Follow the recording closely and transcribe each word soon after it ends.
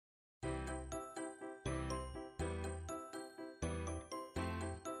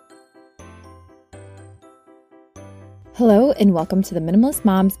Hello and welcome to the Minimalist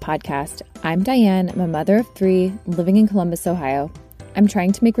Moms podcast. I'm Diane. I'm a mother of 3 living in Columbus, Ohio. I'm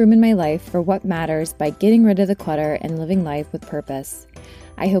trying to make room in my life for what matters by getting rid of the clutter and living life with purpose.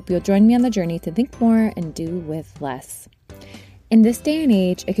 I hope you'll join me on the journey to think more and do with less. In this day and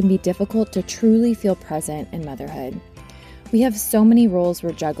age, it can be difficult to truly feel present in motherhood. We have so many roles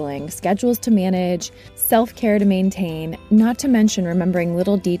we're juggling, schedules to manage, self-care to maintain, not to mention remembering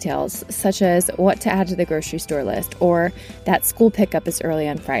little details such as what to add to the grocery store list or that school pickup is early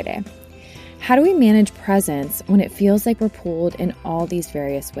on Friday. How do we manage presence when it feels like we're pulled in all these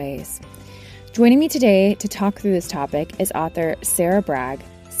various ways? Joining me today to talk through this topic is author Sarah Bragg.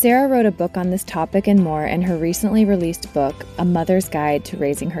 Sarah wrote a book on this topic and more in her recently released book, A Mother's Guide to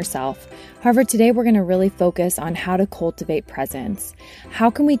Raising Herself. However, today we're going to really focus on how to cultivate presence. How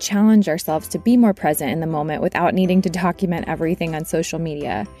can we challenge ourselves to be more present in the moment without needing to document everything on social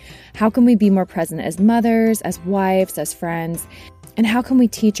media? How can we be more present as mothers, as wives, as friends? And how can we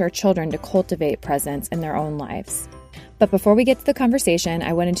teach our children to cultivate presence in their own lives? But before we get to the conversation,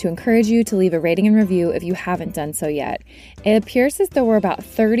 I wanted to encourage you to leave a rating and review if you haven't done so yet. It appears as though we're about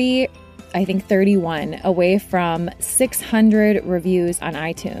 31 away from 600 reviews on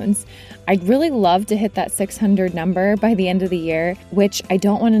iTunes. I'd really love to hit that 600 number by the end of the year, which I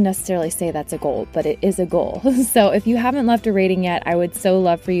don't want to necessarily say that's a goal, but it is a goal. So if you haven't left a rating yet, I would so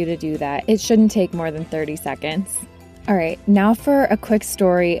love for you to do that. It shouldn't take more than 30 seconds. All right, now for a quick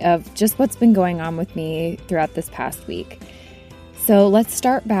story of just what's been going on with me throughout this past week. So let's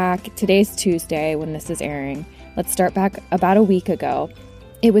start back. Today's Tuesday when this is airing. Let's start back about a week ago.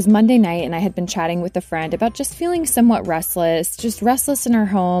 It was Monday night and I had been chatting with a friend about just feeling somewhat restless, just restless in our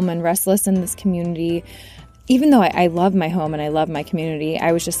home and restless in this community. Even though I love my home and I love my community,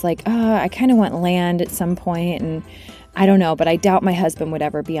 I was just like, I kind of want land at some point, and I don't know, but I doubt my husband would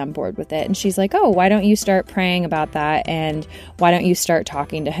ever be on board with it. And she's like, why don't you start praying about that? And why don't you start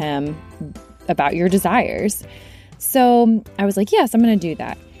talking to him about your desires? So I was like, yes, I'm going to do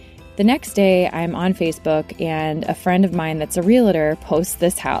that. The next day, I'm on Facebook and a friend of mine that's a realtor posts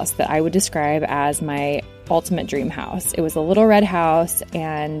this house that I would describe as my ultimate dream house. It was a little red house,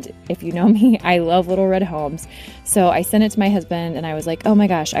 and if you know me, I love little red homes. So I sent it to my husband and I was like, oh my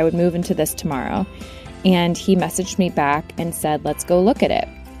gosh, I would move into this tomorrow. And he messaged me back and said, let's go look at it.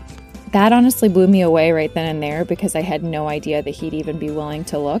 That honestly blew me away right then and there because I had no idea that he'd even be willing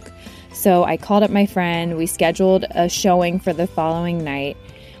to look. So I called up my friend. We scheduled a showing for the following night.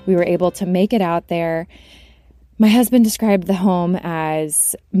 We were able to make it out there. My husband described the home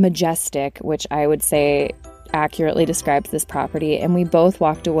as majestic, which I would say accurately describes this property. And we both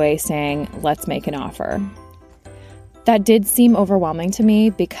walked away saying, let's make an offer. That did seem overwhelming to me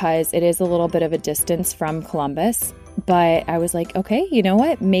because it is a little bit of a distance from Columbus, but I was like, okay, you know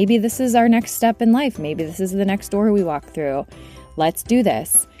what? Maybe this is our next step in life. Maybe this is the next door we walk through. Let's do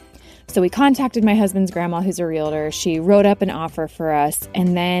this. So we contacted my husband's grandma, who's a realtor. She wrote up an offer for us,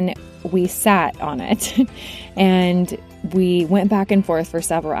 and then we sat on it. And we went back and forth for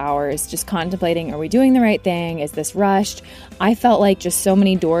several hours, just contemplating, are we doing the right thing? Is this rushed? I felt like just so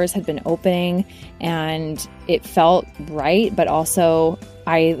many doors had been opening and it felt right. But also,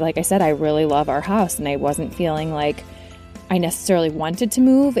 like I said, I really love our house and I wasn't feeling like I necessarily wanted to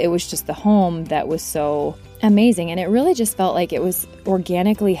move. It was just the home that was so amazing. And it really just felt like it was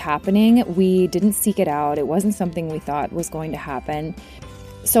organically happening. We didn't seek it out. It wasn't something we thought was going to happen.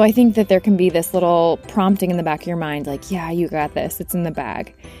 So I think that there can be this little prompting in the back of your mind, like, yeah, you got this. It's in the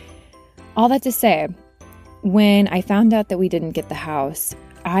bag. All that to say, when I found out that we didn't get the house,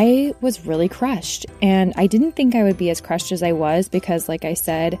 I was really crushed. And I didn't think I would be as crushed as I was because, like I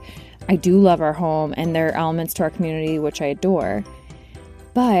said, I do love our home and there are elements to our community which I adore.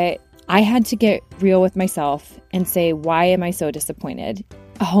 But I had to get real with myself and say, why am I so disappointed?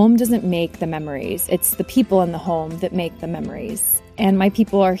 A home doesn't make the memories. It's the people in the home that make the memories. And my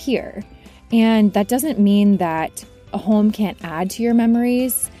people are here. And that doesn't mean that a home can't add to your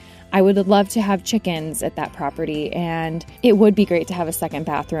memories. I would love to have chickens at that property, and it would be great to have a second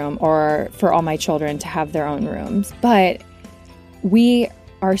bathroom or for all my children to have their own rooms. But we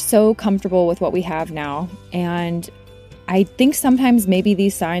are so comfortable with what we have now. And I think sometimes maybe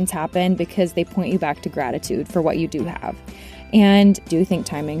these signs happen because they point you back to gratitude for what you do have. And I do think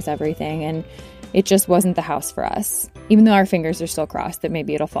timing's everything. And it just wasn't the house for us, even though our fingers are still crossed that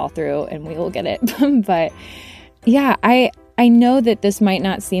maybe it'll fall through and we will get it. But yeah, I know that this might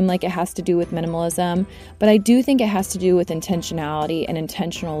not seem like it has to do with minimalism, but I do think it has to do with intentionality and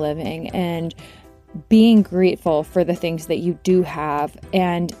intentional living and being grateful for the things that you do have.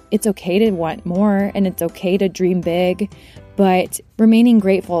 And it's okay to want more and it's okay to dream big, but remaining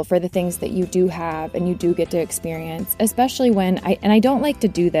grateful for the things that you do have and you do get to experience, especially when I don't like to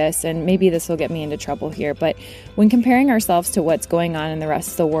do this, and maybe this will get me into trouble here, but when comparing ourselves to what's going on in the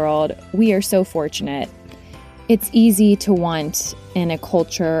rest of the world, we are so fortunate. It's easy to want in a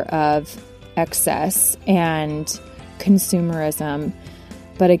culture of excess and consumerism,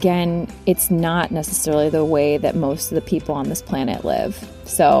 but again, it's not necessarily the way that most of the people on this planet live.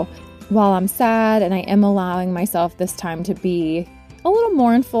 So while I'm sad and I am allowing myself this time to be a little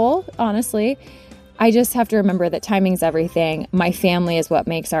mournful, honestly, I just have to remember that timing's everything. My family is what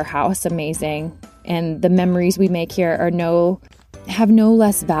makes our house amazing, and the memories we make here have no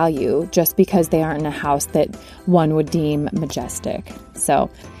less value just because they aren't in a house that one would deem majestic. So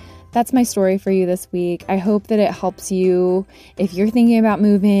that's my story for you this week. I hope that it helps you if you're thinking about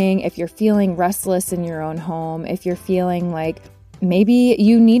moving, if you're feeling restless in your own home, if you're feeling like maybe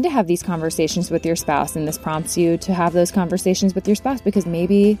you need to have these conversations with your spouse, and this prompts you to have those conversations with your spouse because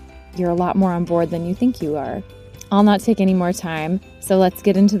maybe you're a lot more on board than you think you are. I'll not take any more time, so let's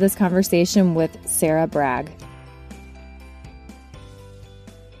get into this conversation with Sarah Bragg.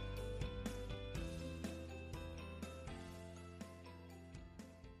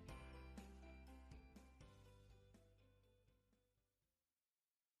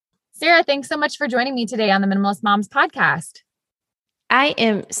 Sarah, thanks so much for joining me today on the Minimalist Moms podcast. I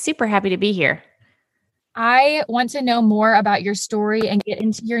am super happy to be here. I want to know more about your story and get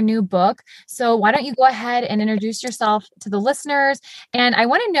into your new book. So why don't you go ahead and introduce yourself to the listeners? And I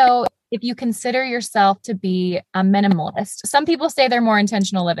want to know if you consider yourself to be a minimalist. Some people say they're more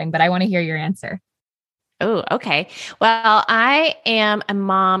intentional living, but I want to hear your answer. Oh, okay. Well, I am a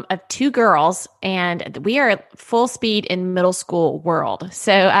mom of 2 girls, and we are full speed in middle school world.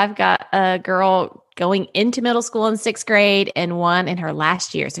 So I've got a girl going into middle school in 6th grade and one in her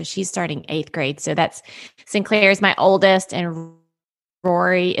last year. So she's starting 8th grade. So that's Sinclair is my oldest and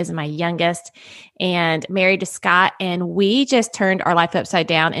Rory is my youngest, and married to Scott. And we just turned our life upside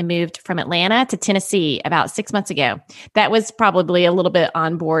down and moved from Atlanta to Tennessee about 6 months ago. That was probably a little bit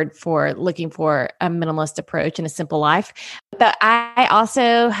on board for looking for a minimalist approach and a simple life. But I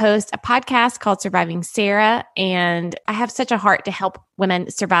also host a podcast called Surviving Sarah, and I have such a heart to help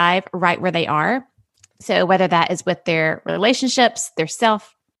women survive right where they are. So whether that is with their relationships, their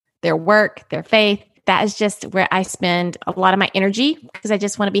self, their work, their faith, that is just where I spend a lot of my energy because I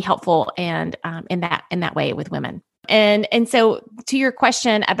just want to be helpful and in that way with women. And so to your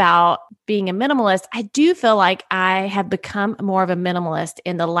question about being a minimalist, I do feel like I have become more of a minimalist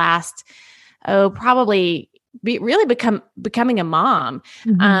in the last becoming a mom.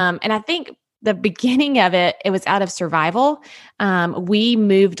 Mm-hmm. And I think the beginning of it was out of survival. We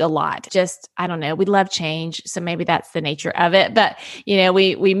moved a lot. Just, I don't know, we love change. So maybe that's the nature of it. But,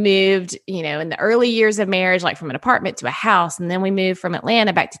 we moved, in the early years of marriage, like from an apartment to a house. And then we moved from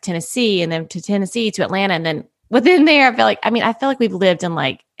Atlanta back to Tennessee, and then to Tennessee to Atlanta. And then within there, I feel like we've lived in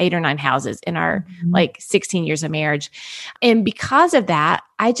like 8 or 9 houses in our like 16 years of marriage. And because of that,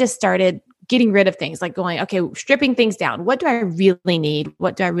 I just started getting rid of things, like going, okay, stripping things down. What do I really need?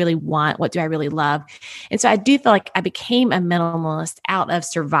 What do I really want? What do I really love? And so I do feel like I became a minimalist out of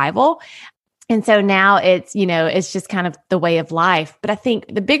survival. And so now it's just kind of the way of life. But I think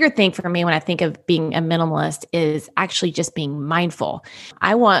the bigger thing for me when I think of being a minimalist is actually just being mindful.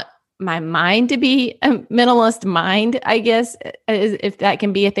 I want my mind to be a minimalist mind, I guess, if that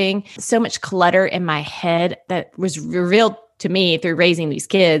can be a thing. So much clutter in my head that was revealed to me through raising these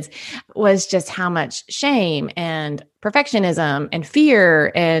kids was just how much shame and perfectionism and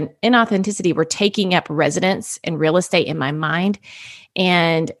fear and inauthenticity were taking up residence and real estate in my mind.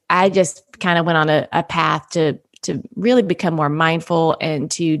 And I just kind of went on a path to really become more mindful and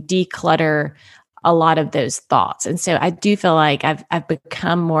to declutter a lot of those thoughts. And so I do feel like I've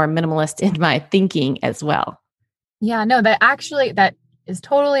become more minimalist in my thinking as well. Yeah, no, that is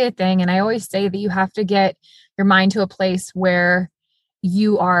totally a thing. And I always say that you have to get your mind to a place where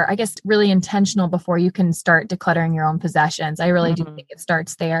you are, I guess, really intentional before you can start decluttering your own possessions. I really do think it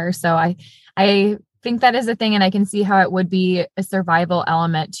starts there. So I think that is a thing. And I can see how it would be a survival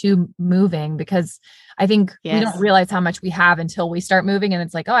element to moving, because I think we don't realize how much we have until we start moving. And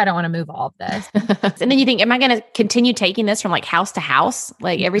it's like, oh, I don't want to move all of this. And then you think, am I going to continue taking this from like house to house?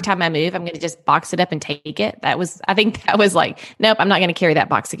 Like every time I move, I'm going to just box it up and take it. I think that was like, nope, I'm not going to carry that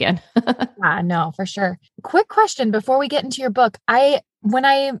box again. No, for sure. Quick question before we get into your book. When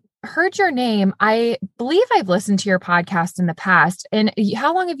I heard your name, I believe I've listened to your podcast in the past. And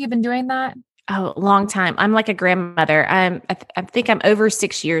how long have you been doing that? Oh, long time. I'm like a grandmother. I think I'm over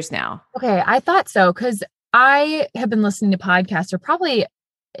 6 years now. Okay. I thought so, because I have been listening to podcasts for probably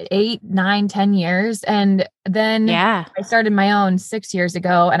 8, 9, 10 years. And then Yeah. I started my own 6 years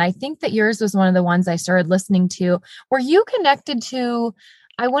ago. And I think that yours was one of the ones I started listening to. Were you connected to,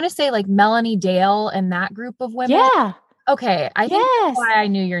 I want to say like Melanie Dale and that group of women? Yeah. Okay. I think that's Yes. why I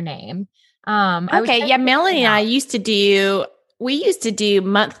knew your name. I was Okay. trying Yeah. to figure Melanie it and I out. used to do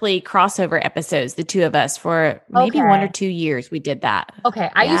monthly crossover episodes, the two of us, for maybe 1 or 2 years. We did that. Okay.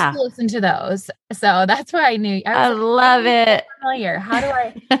 I used Yeah. to listen to those. So that's why I knew. I was I like, why love am I so it. familiar? How do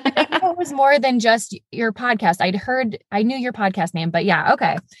I? And I knew it was more than just your podcast. I knew your podcast name, but yeah.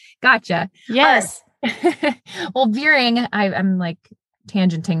 Okay. Gotcha. All Yes. right. Well, veering, I'm like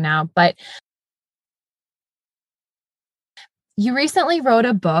tangenting now, but you recently wrote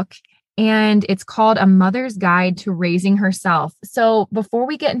a book and it's called A Mother's Guide to Raising Herself. So before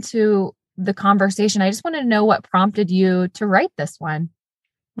we get into the conversation, I just want to know what prompted you to write this one.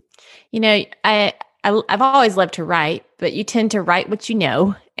 You know, I've always loved to write, but you tend to write what you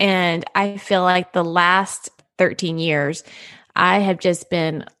know. And I feel like the last 13 years, I have just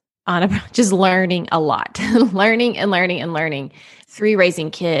been just learning a lot, learning and learning and learning through raising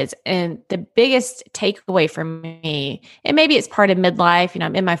kids. And the biggest takeaway for me, and maybe it's part of midlife,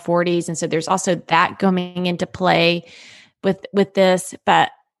 I'm in my 40s. And so there's also that coming into play with this.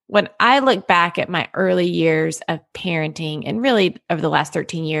 But when I look back at my early years of parenting and really over the last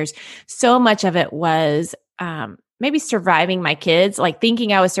 13 years, so much of it was maybe surviving my kids, like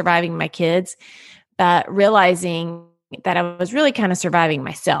thinking I was surviving my kids, but realizing that I was really kind of surviving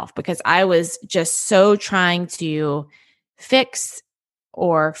myself because I was just so trying to fix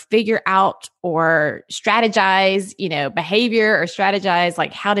or figure out or strategize, behavior or strategize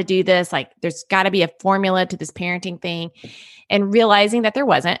like how to do this. Like there's got to be a formula to this parenting thing, and realizing that there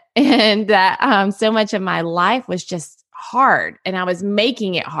wasn't, and that so much of my life was just hard and I was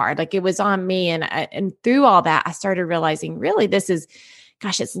making it hard. Like it was on me. And through all that, I started realizing really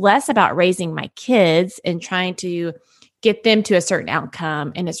it's less about raising my kids and trying to get them to a certain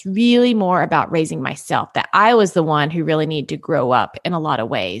outcome. And it's really more about raising myself, that I was the one who really needed to grow up in a lot of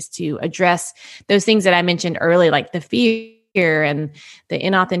ways to address those things that I mentioned early, like the fear and the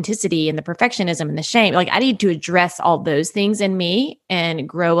inauthenticity and the perfectionism and the shame. Like I need to address all those things in me and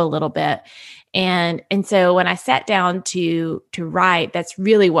grow a little bit. And so when I sat down to write, that's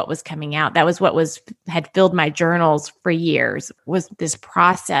really what was coming out. That was what had filled my journals for years, was this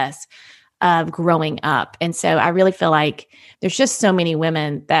process of growing up. And so I really feel like there's just so many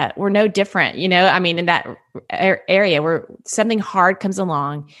women that were no different, in that area where something hard comes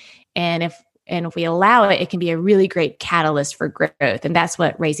along. And if we allow it, it can be a really great catalyst for growth. And that's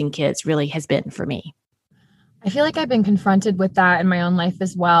what raising kids really has been for me. I feel like I've been confronted with that in my own life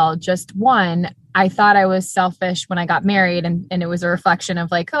as well. Just one, I thought I was selfish when I got married, and it was a reflection of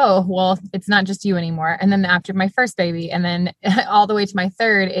like, oh, well, it's not just you anymore. And then after my first baby, and then all the way to my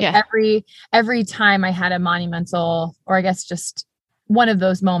third, every time I had a monumental, or I guess just one of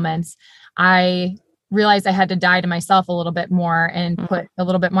those moments, I realized I had to die to myself a little bit more and put a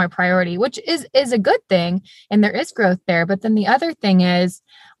little bit more priority, which is a good thing. And there is growth there. But then the other thing is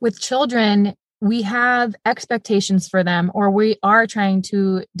with children, we have expectations for them, or we are trying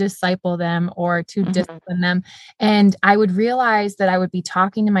to disciple them or to discipline them. And I would realize that I would be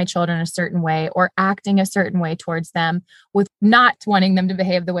talking to my children a certain way or acting a certain way towards them with not wanting them to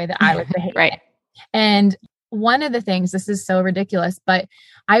behave the way that I would behave. Right. And one of the things, this is so ridiculous, but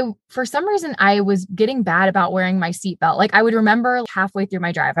for some reason, I was getting bad about wearing my seatbelt. Like I would remember halfway through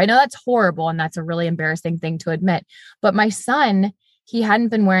my drive. I know that's horrible and that's a really embarrassing thing to admit, but my son, he hadn't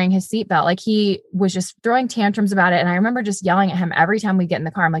been wearing his seatbelt. Like he was just throwing tantrums about it. And I remember just yelling at him every time we get in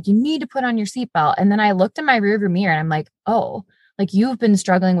the car. I'm like, you need to put on your seatbelt. And then I looked in my rearview mirror and I'm like, oh, like you've been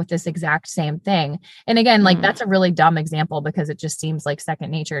struggling with this exact same thing. And again, like that's a really dumb example because it just seems like second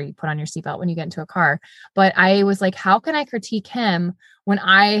nature. You put on your seatbelt when you get into a car. But I was like, how can I critique him when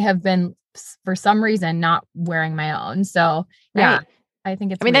I have been, for some reason, not wearing my own? So yeah. Right. I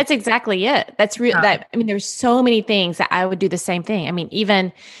think it's, that's exactly it. That's real. Yeah. There's so many things that I would do the same thing.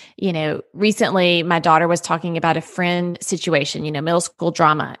 Even, recently my daughter was talking about a friend situation, middle school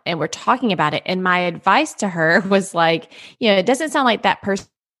drama, and we're talking about it. And my advice to her was like, it doesn't sound like that person,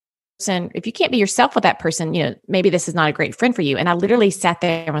 if you can't be yourself with that person, maybe this is not a great friend for you. And I literally sat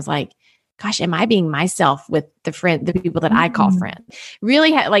there and was like, gosh, am I being myself with the people that I call friends?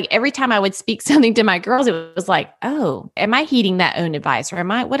 Really, like every time I would speak something to my girls, it was like, oh, am I heeding that own advice? Or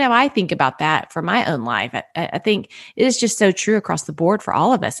what do I think about that for my own life? I think it is just so true across the board for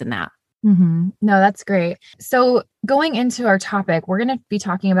all of us in that. Mm-hmm. No, that's great. So going into our topic, we're going to be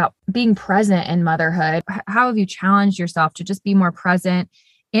talking about being present in motherhood. How have you challenged yourself to just be more present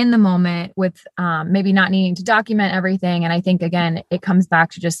in the moment with maybe not needing to document everything. And I think, again, it comes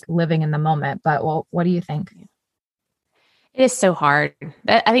back to just living in the moment. But well, what do you think? It is so hard.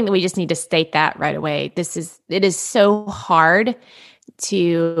 I think that we just need to state that right away. It is so hard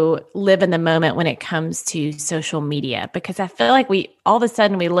to live in the moment when it comes to social media, because I feel like we all of a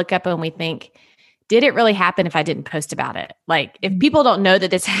sudden we look up and we think, did it really happen if I didn't post about it? Like, if people don't know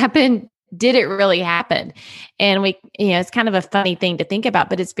that this happened, did it really happen? And it's kind of a funny thing to think about,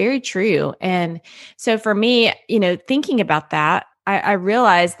 but it's very true. And so for me, thinking about that, I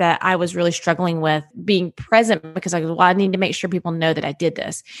realized that I was really struggling with being present, because I need to make sure people know that I did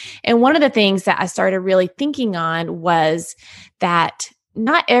this. And one of the things that I started really thinking on was that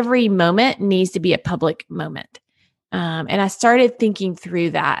not every moment needs to be a public moment. And I started thinking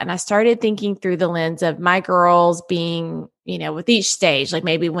through that. And I started thinking through the lens of my girls being, with each stage, like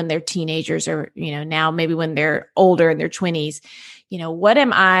maybe when they're teenagers, or, now maybe when they're older in their 20s, what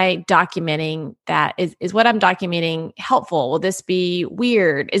am I documenting that is what I'm documenting helpful? Will this be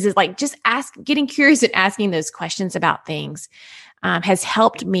weird? Is it like just getting curious and asking those questions about things has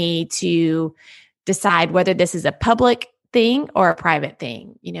helped me to decide whether this is a public thing or a private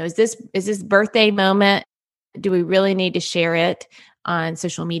thing. Is this birthday moment? Do we really need to share it on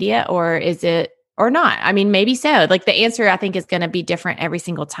social media, or is it, or not? I mean, maybe so. Like, the answer I think is going to be different every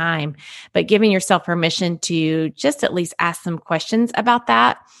single time, but giving yourself permission to just at least ask some questions about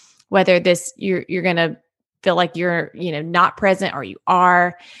that, whether you're going to feel like you're, not present, or you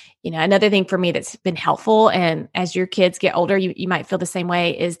are. Another thing for me that's been helpful, and as your kids get older, you might feel the same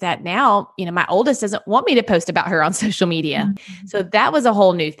way, is that now, my oldest doesn't want me to post about her on social media. Mm-hmm. So that was a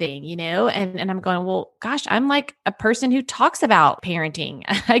whole new thing, and I'm going, well, gosh, I'm like a person who talks about parenting.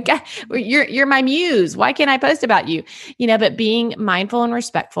 You're my muse. Why can't I post about you? But being mindful and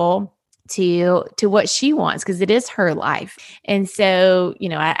respectful to what she wants, because it is her life. And so,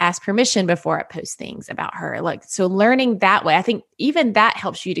 I ask permission before I post things about her. Like, so learning that way, I think even that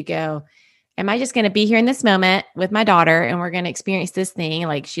helps you to go, am I just going to be here in this moment with my daughter and we're going to experience this thing?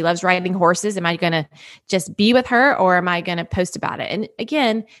 Like, she loves riding horses. Am I going to just be with her, or am I going to post about it? And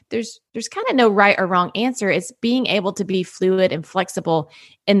again, there's kind of no right or wrong answer. It's being able to be fluid and flexible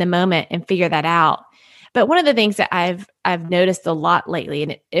in the moment and figure that out. But one of the things that I've noticed a lot lately,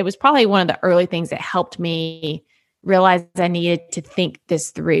 and it was probably one of the early things that helped me realize I needed to think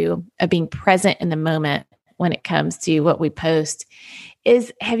this through, of being present in the moment when it comes to what we post,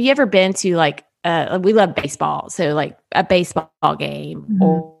 is, have you ever been to we love baseball, so like a baseball game, mm-hmm.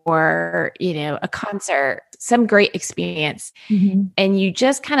 or a concert, some great experience, mm-hmm. and you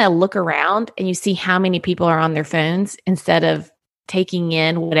just kind of look around and you see how many people are on their phones instead of taking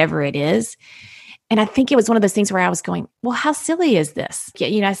in whatever it is. And I think it was one of those things where I was going, well, how silly is this?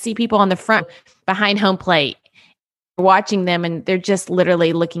 I see people on the front behind home plate watching them, and they're just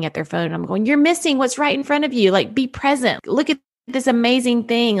literally looking at their phone. And I'm going, you're missing what's right in front of you. Like, be present. Look at this amazing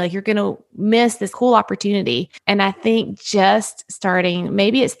thing. Like, you're going to miss this cool opportunity. And I think just starting,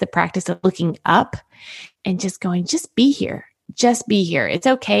 maybe it's the practice of looking up and just going, just be here. Just be here. It's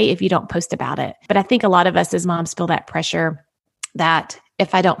okay if you don't post about it. But I think a lot of us as moms feel that pressure that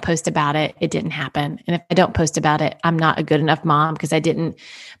if I don't post about it, it didn't happen. And if I don't post about it, I'm not a good enough mom because I didn't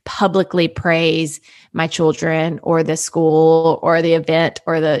publicly praise my children or the school or the event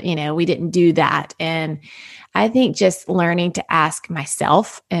or we didn't do that. And I think just learning to ask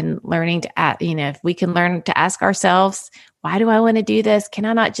myself and learning to ask, if we can learn to ask ourselves, why do I want to do this? Can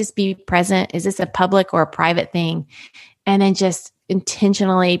I not just be present? Is this a public or a private thing? And then just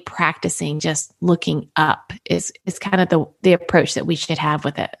intentionally practicing just looking up is kind of the approach that we should have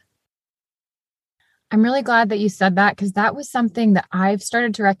with it. I'm really glad that you said that, because that was something that I've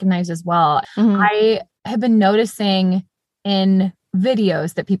started to recognize as well. Mm-hmm. I have been noticing in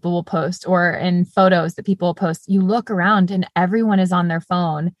videos that people will post or in photos that people will post, you look around and everyone is on their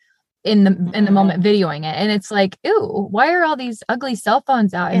phone in the moment videoing it. And it's like, ooh, why are all these ugly cell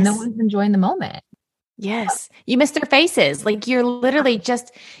phones out and no one's enjoying the moment? Yes. You miss their faces. Like, you're literally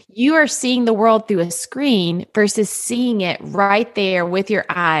you are seeing the world through a screen versus seeing it right there with your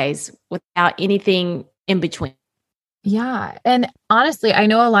eyes without anything in between. Yeah. And honestly, I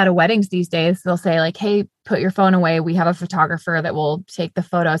know a lot of weddings these days, they'll say like, hey, put your phone away. We have a photographer that will take the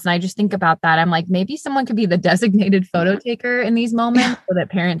photos. And I just think about that. I'm like, maybe someone could be the designated photo taker in these moments so that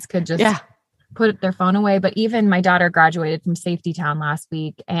parents could just put their phone away. But even my daughter graduated from Safety Town last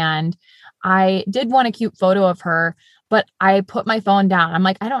week, and I did want a cute photo of her, but I put my phone down. I'm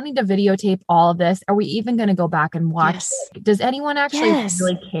like, I don't need to videotape all of this. Are we even going to go back and watch? Yes. Does anyone actually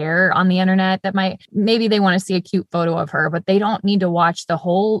really care on the internet that maybe they want to see a cute photo of her, but they don't need to watch the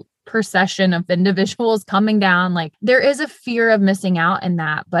whole procession of individuals coming down. Like there is a fear of missing out in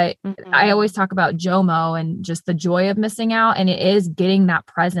that, but I always talk about JOMO and just the joy of missing out. And it is getting that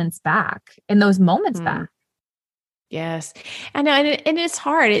presence back and those moments back. Yes. I know. And it's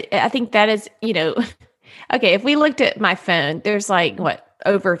hard. I think that is, okay, if we looked at my phone, there's like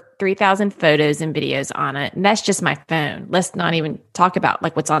over 3,000 photos and videos on it. And that's just my phone. Let's not even talk about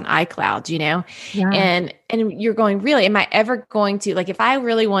like what's on iCloud, Yeah. And you're going, really, am I ever going to, like, if I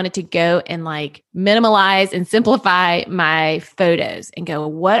really wanted to go and like minimalize and simplify my photos and go,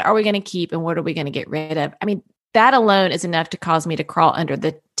 what are we going to keep and what are we going to get rid of? I mean, that alone is enough to cause me to crawl under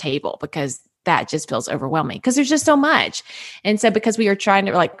the table because that just feels overwhelming because there's just so much. And so because we are trying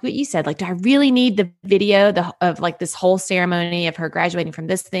to, like what you said, like, do I really need the video of like this whole ceremony of her graduating from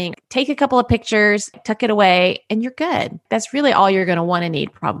this thing? Take a couple of pictures, tuck it away, and you're good. That's really all you're going to want to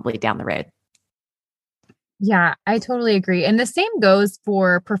need probably down the road. Yeah, I totally agree. And the same goes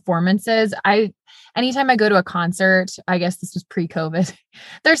for performances. Anytime I go to a concert, I guess this was pre-COVID,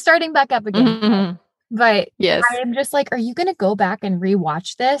 they're starting back up again. Mm-hmm. But yes, I am just like, are you going to go back and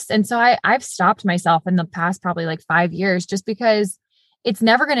rewatch this? And so I've stopped myself in the past, probably like 5 years, just because it's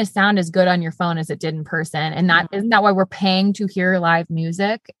never going to sound as good on your phone as it did in person. And isn't that why we're paying to hear live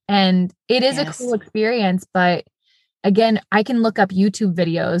music? And it is a cool experience. But again, I can look up YouTube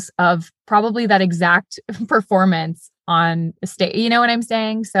videos of probably that exact performance on a stage. You know what I'm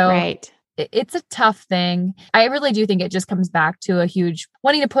saying? So right. It's a tough thing. I really do think it just comes back to a huge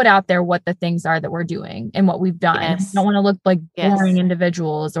wanting to put out there what the things are that we're doing and what we've done. Yes. We don't want to look like boring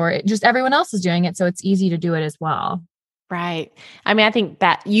individuals or just everyone else is doing it. So it's easy to do it as well. Right. I mean, I think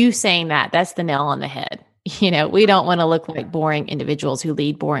that you saying that's the nail on the head. We don't want to look like boring individuals who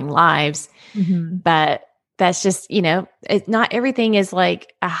lead boring lives, but that's just, not everything is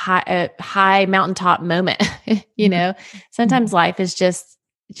like a high mountaintop moment. Sometimes life is just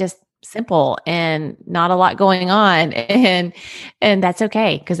simple and not a lot going on. And that's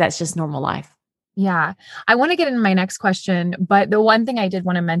okay, because that's just normal life. Yeah. I want to get into my next question, but the one thing I did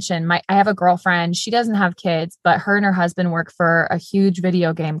want to mention, I have a girlfriend, she doesn't have kids, but her and her husband work for a huge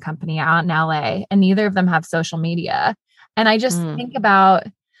video game company out in LA, and neither of them have social media. And I just think about,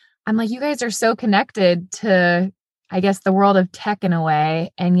 I'm like, you guys are so connected to, I guess, the world of tech in a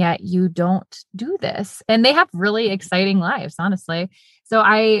way, and yet you don't do this. And they have really exciting lives, honestly. So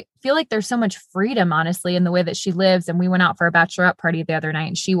I feel like there's so much freedom, honestly, in the way that she lives. And we went out for a bachelorette party the other night,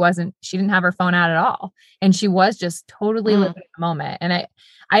 and she didn't have her phone out at all. And she was just totally living the moment. And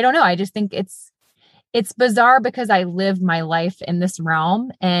I don't know. I just think it's bizarre because I live my life in this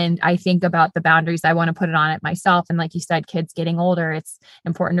realm, and I think about the boundaries I want to put it on it myself. And like you said, kids getting older, it's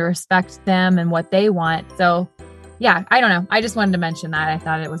important to respect them and what they want. So yeah, I don't know. I just wanted to mention that. I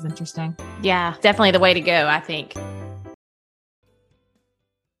thought it was interesting. Yeah, definitely the way to go, I think.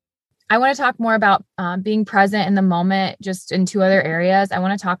 I want to talk more about being present in the moment, just in two other areas. I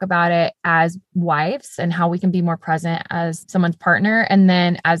want to talk about it as wives and how we can be more present as someone's partner. And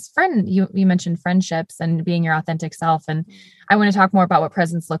then as friend, you mentioned friendships and being your authentic self. And I want to talk more about what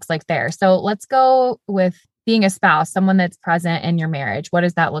presence looks like there. So let's go with being a spouse, someone that's present in your marriage. What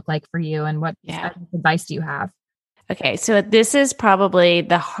does that look like for you? And what advice do you have? Okay. So this is probably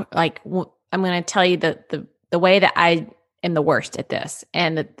I'm going to tell you the way that I am the worst at this.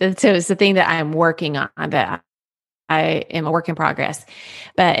 And so it's the thing that I'm working on, that I am a work in progress,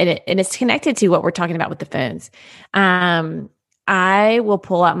 but it's connected to what we're talking about with the phones. I will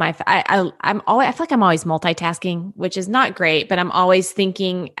pull out I feel like I'm always multitasking, which is not great, but I'm always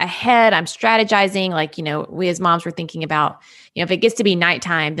thinking ahead. I'm strategizing. Like, we as moms were thinking about, if it gets to be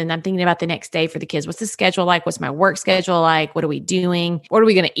nighttime, then I'm thinking about the next day for the kids. What's the schedule like? What's my work schedule like? What are we doing? What are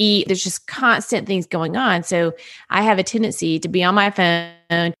we going to eat? There's just constant things going on. So I have a tendency to be on my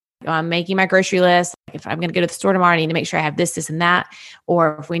phone. I'm making my grocery list. If I'm going to go to the store tomorrow, I need to make sure I have this, and that,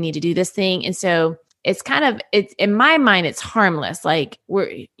 or if we need to do this thing. And so it's in my mind, it's harmless. Like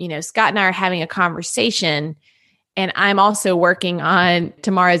Scott and I are having a conversation, and I'm also working on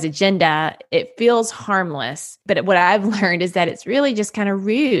tomorrow's agenda. It feels harmless, but what I've learned is that it's really just kind of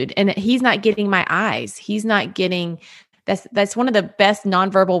rude, and he's not getting my eyes. He's not getting, that's one of the best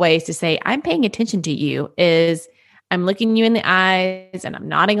nonverbal ways to say, I'm paying attention to you, is I'm looking you in the eyes and I'm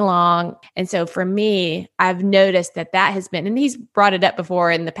nodding along. And so for me, I've noticed that has been, and he's brought it up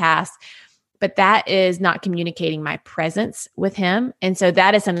before in the past, but that is not communicating my presence with him. And so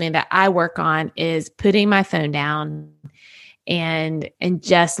that is something that I work on, is putting my phone down and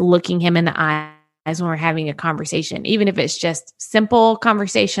just looking him in the eyes when we're having a conversation, even if it's just simple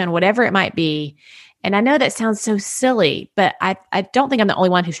conversation, whatever it might be. And I know that sounds so silly, but I don't think I'm the only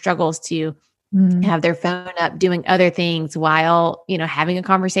one who struggles to have their phone up doing other things while, having a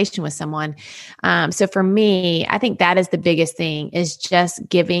conversation with someone. So for me, I think that is the biggest thing, is just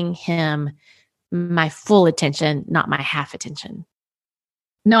giving him my full attention, not my half attention.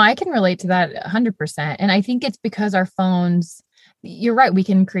 No, I can relate to that 100%. And I think it's because our phones, you're right, we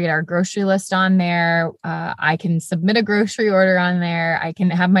can create our grocery list on there. I can submit a grocery order on there. I can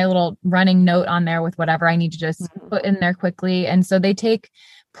have my little running note on there with whatever I need to just put in there quickly. And so they take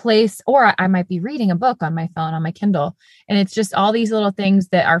place, or I might be reading a book on my phone, on my Kindle. And it's just all these little things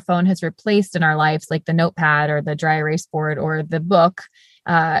that our phone has replaced in our lives, like the notepad or the dry erase board or the book.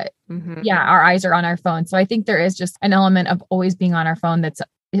 Yeah, our eyes are on our phone. So I think there is just an element of always being on our phone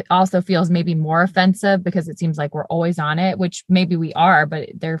it also feels maybe more offensive, because it seems like we're always on it, which maybe we are, but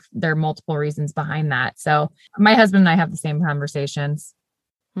there are multiple reasons behind that. So my husband and I have the same conversations.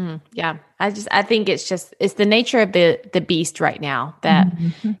 Yeah. I think it's the nature of the beast right now, that,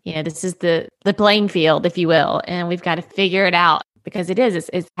 this is the playing field, if you will, and we've got to figure it out, because it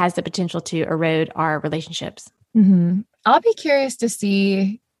has the potential to erode our relationships. I'll be curious to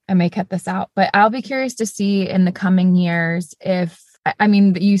see, I may cut this out, but I'll be curious to see in the coming years if,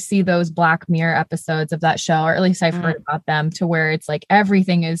 you see those Black Mirror episodes of that show, or at least I've heard about them, to where it's like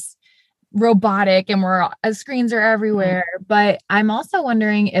everything is robotic and screens are everywhere. But I'm also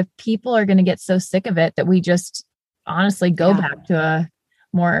wondering if people are going to get so sick of it that we just honestly go back to a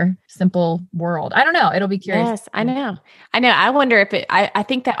more simple world. I don't know. It'll be curious. Yes, I know. I wonder if I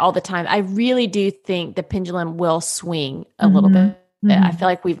think that all the time. I really do think the pendulum will swing a little bit. I feel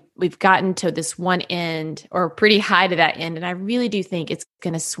like we've gotten to this one end, or pretty high to that end. And I really do think it's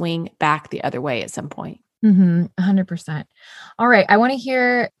going to swing back the other way at some point. 100%. All right. I want to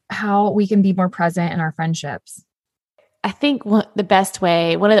hear how we can be more present in our friendships. I think one of the best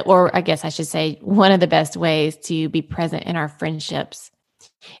ways to be present in our friendships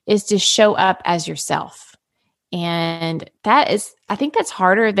is to show up as yourself. And I think that's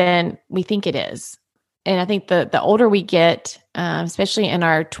harder than we think it is. And I think the older we get, especially in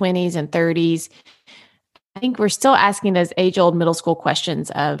our 20s and 30s, I think we're still asking those age-old middle school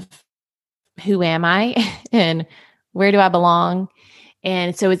questions of, who am I and where do I belong?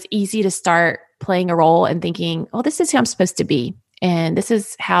 And so it's easy to start playing a role and thinking, oh, this is who I'm supposed to be, and this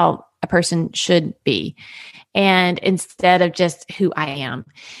is how a person should be, and instead of just who I am.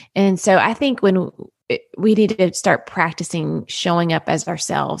 And so I think we need to start practicing showing up as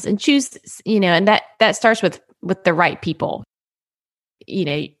ourselves, and choose, and that starts with the right people.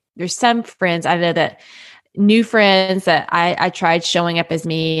 There's some friends I know, that new friends that I tried showing up as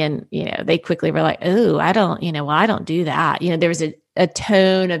me, and, they quickly were like, oh, I don't do that. There was a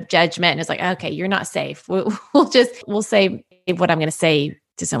tone of judgment, and it's like, okay, you're not safe. We'll say what I'm going to say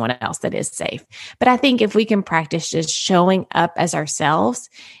to someone else that is safe. But I think if we can practice just showing up as ourselves,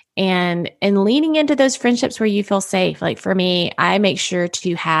 and leaning into those friendships where you feel safe. Like for me, I make sure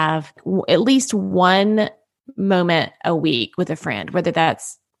to have at least one moment a week with a friend, whether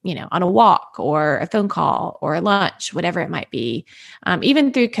that's, on a walk or a phone call or a lunch, whatever it might be.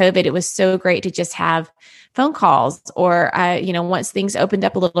 Even through COVID, it was so great to just have phone calls, or once things opened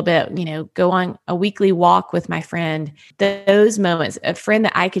up a little bit, go on a weekly walk with my friend. Those moments, a friend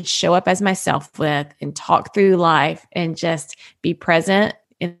that I could show up as myself with and talk through life and just be present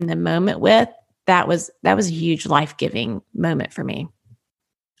in the moment with, that was a huge life-giving moment for me.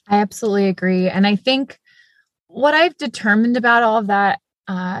 I absolutely agree. And I think what I've determined about all of that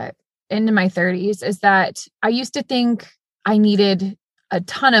into my 30s is that I used to think I needed a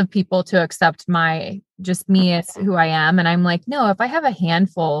ton of people to accept just me as who I am. And I'm like, no, if I have a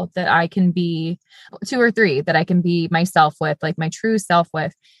handful that I can be, 2 or 3 that I can be myself with, like my true self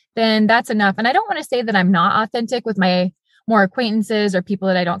with, then that's enough. And I don't want to say that I'm not authentic with my more acquaintances or people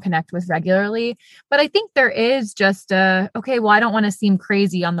that I don't connect with regularly. But I think there is just okay, well, I don't want to seem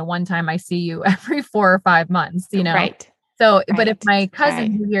crazy on the one time I see you every 4 or 5 months, Right. So, right. But if my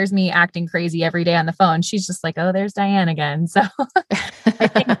cousin who hears me acting crazy every day on the phone, she's just like, oh, there's Diane again. So I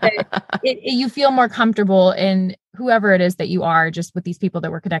think that you feel more comfortable in whoever it is that you are, just with these people that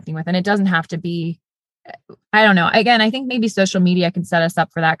we're connecting with. And it doesn't have to be, I don't know. Again, I think maybe social media can set us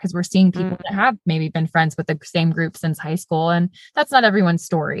up for that, because we're seeing people that have maybe been friends with the same group since high school. And that's not everyone's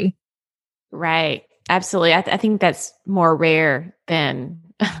story. Right. Absolutely. I think that's more rare than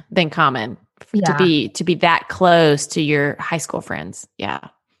common. Yeah. To be that close to your high school friends. Yeah.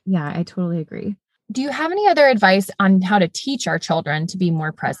 Yeah, I totally agree. Do you have any other advice on how to teach our children to be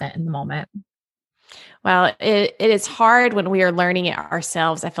more present in the moment? Well, it is hard when we are learning it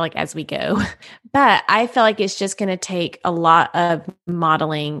ourselves, I feel like, as we go. But I feel like it's just going to take a lot of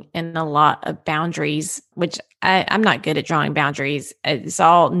modeling and a lot of boundaries, which I'm not good at drawing boundaries. It's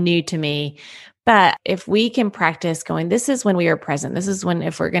all new to me. But if we can practice going, this is when we are present. This is when,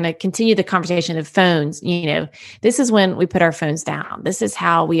 if we're going to continue the conversation of phones, this is when we put our phones down. This is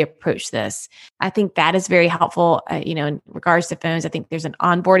how we approach this. I think that is very helpful, in regards to phones. I think there's an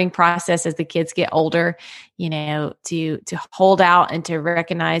onboarding process as the kids get older, to hold out and to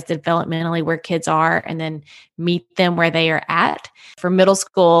recognize developmentally where kids are and then meet them where they are at. For middle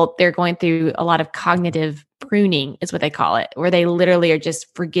school, they're going through a lot of cognitive pruning is what they call it, where they literally are just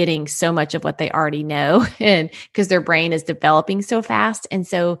forgetting so much of what they already know, and because their brain is developing so fast. And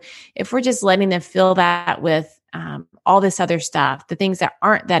so if we're just letting them fill that with all this other stuff, the things that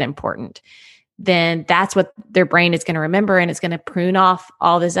aren't that important, then that's what their brain is going to remember, and it's going to prune off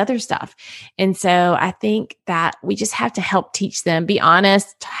all this other stuff. And so I think that we just have to help teach them, be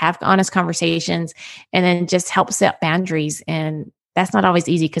honest, have honest conversations, and then just help set boundaries. And that's not always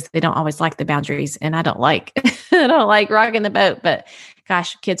easy because they don't always like the boundaries. And I don't like, I don't like rocking the boat, but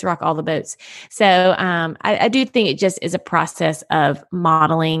gosh, kids rock all the boats. So I do think it just is a process of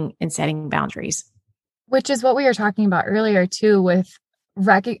modeling and setting boundaries. Which is what we were talking about earlier too with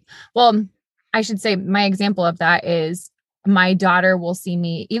I should say my example of that is my daughter will see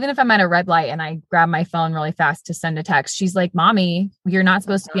me, even if I'm at a red light and I grab my phone really fast to send a text. She's like, "Mommy, you're not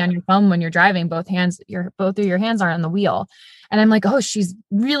supposed to be on your phone when you're driving. Both of your hands are on the wheel." And I'm like, "Oh, she's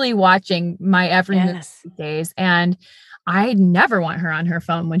really watching my every move these days." And I never want her on her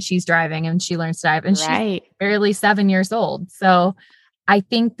phone when she's driving and she learns to drive. And she's barely 7 years old. So I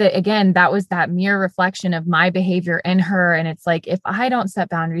think that, again, that was that mirror reflection of my behavior in her. And it's like, if I don't set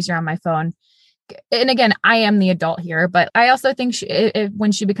boundaries around my phone, and again, I am the adult here, but I also think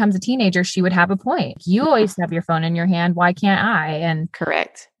when she becomes a teenager, she would have a point. You always have your phone in your hand. Why can't I? And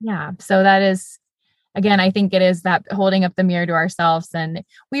correct. Yeah. So that is, again, I think it is that holding up the mirror to ourselves. And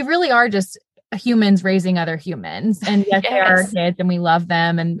we really are just humans raising other humans. And yes, they are our kids and we love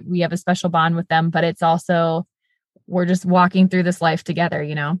them and we have a special bond with them, but it's also, we're just walking through this life together,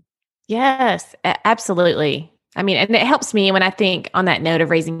 Yes, absolutely. I mean, and it helps me when I think on that note of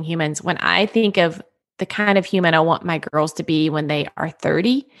raising humans, when I think of the kind of human I want my girls to be when they are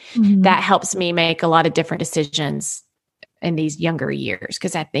 30, that helps me make a lot of different decisions in these younger years.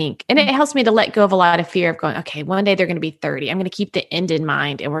 Cause I think, and it helps me to let go of a lot of fear of going, okay, one day they're going to be 30. I'm going to keep the end in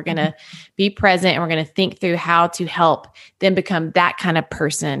mind and we're going to be present and we're going to think through how to help them become that kind of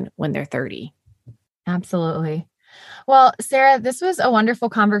person when they're 30. Absolutely. Well, Sarah, this was a wonderful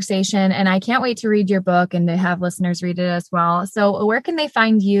conversation and I can't wait to read your book and to have listeners read it as well. So where can they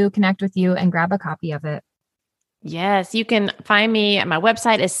find you, connect with you, and grab a copy of it? Yes, you can find me at my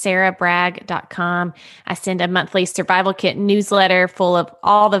website is sarahbragg.com. I send a monthly survival kit newsletter full of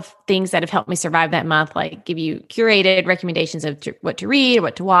all the things that have helped me survive that month, like give you curated recommendations of what to read,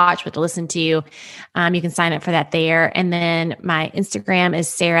 what to watch, what to listen to. You can sign up for that there. And then my Instagram is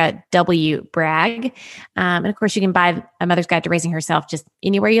Sarah W. Bragg. And of course, you can buy A Mother's Guide to Raising Herself just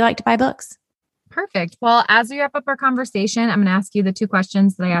anywhere you like to buy books. Perfect. Well, as we wrap up our conversation, I'm going to ask you the two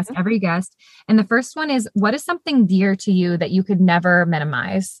questions that I ask every guest. And the first one is, what is something dear to you that you could never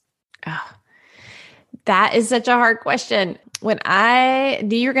minimize? Oh, that is such a hard question. When I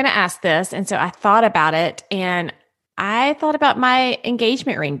knew you were going to ask this, and so I thought about it, and I thought about my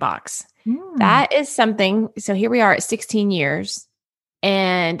engagement ring box. That is something. So here we are at 16 years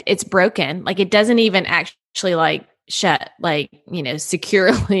and it's broken. Like it doesn't even actually shut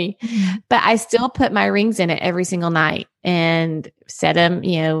securely, but I still put my rings in it every single night and set them,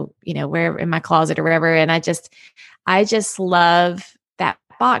 wherever in my closet or wherever. And I just love that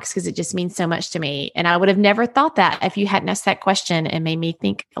box because it just means so much to me. And I would have never thought that if you hadn't asked that question and made me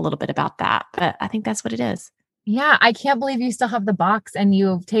think a little bit about that. But I think that's what it is. Yeah. I can't believe you still have the box and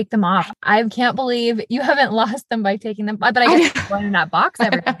you take them off. I can't believe you haven't lost them by taking them. But I guess going in that box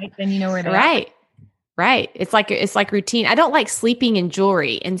every night, then you know where they are. Right. It's like routine. I don't like sleeping in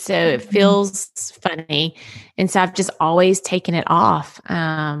jewelry. And so it feels funny. And so I've just always taken it off.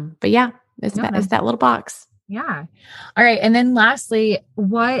 But yeah, it's that little box. Yeah. All right. And then lastly,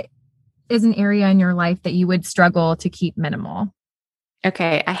 what is an area in your life that you would struggle to keep minimal?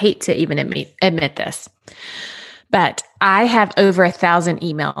 Okay. I hate to even admit this, but I have over 1,000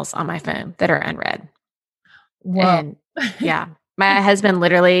 emails on my phone that are unread. Whoa. And yeah. My husband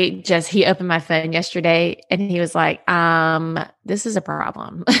literally he opened my phone yesterday and he was like, this is a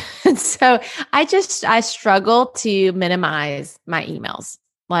problem. So I struggle to minimize my emails.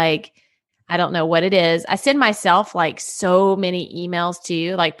 Like I don't know what it is. I send myself like so many emails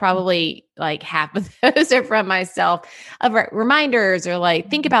too, like probably like half of those are from myself of reminders or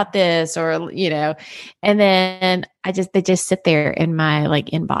like, think about this or, and then they just sit there in my like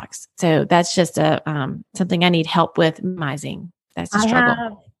inbox. So that's just something I need help with minimizing. That's a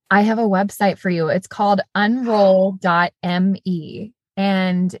struggle. I have a website for you. It's called unroll.me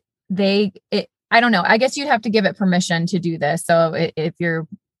and I don't know. I guess you'd have to give it permission to do this. So if you're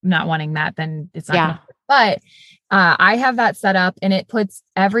not wanting that, then it's not. Yeah. But I have that set up and it puts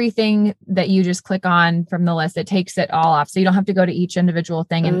everything that you just click on from the list. It takes it all off. So you don't have to go to each individual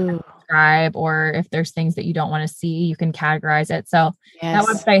thing and subscribe, or if there's things that you don't want to see, you can categorize it. So that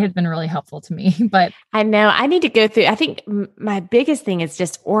website has been really helpful to me, but I know I need to go through. I think my biggest thing is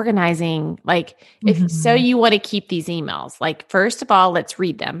just organizing. Like so you want to keep these emails, like, first of all, let's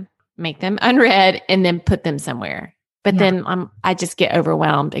read them, make them unread, and then put them somewhere. But then I just get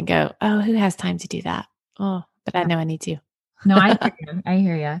overwhelmed and go, oh, who has time to do that? Oh, but I know I need to. No, I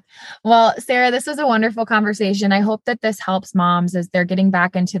hear you. Well, Sarah, this was a wonderful conversation. I hope that this helps moms as they're getting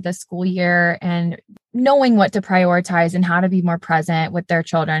back into the school year and knowing what to prioritize and how to be more present with their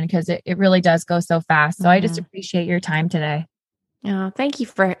children, because it really does go so fast. So I just appreciate your time today. Oh, thank you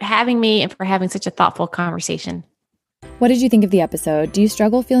for having me and for having such a thoughtful conversation. What did you think of the episode? Do you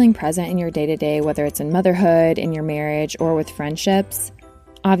struggle feeling present in your day-to-day, whether it's in motherhood, in your marriage, or with friendships?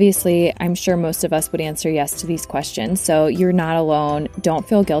 Obviously, I'm sure most of us would answer yes to these questions, so you're not alone. Don't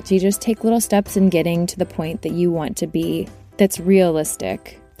feel guilty. Just take little steps in getting to the point that you want to be that's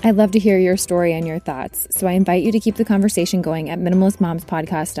realistic. I'd love to hear your story and your thoughts, so I invite you to keep the conversation going at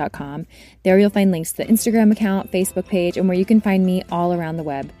minimalistmomspodcast.com. There you'll find links to the Instagram account, Facebook page, and where you can find me all around the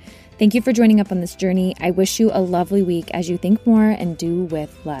web. Thank you for joining up on this journey. I wish you a lovely week as you think more and do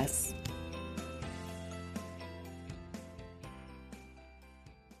with less.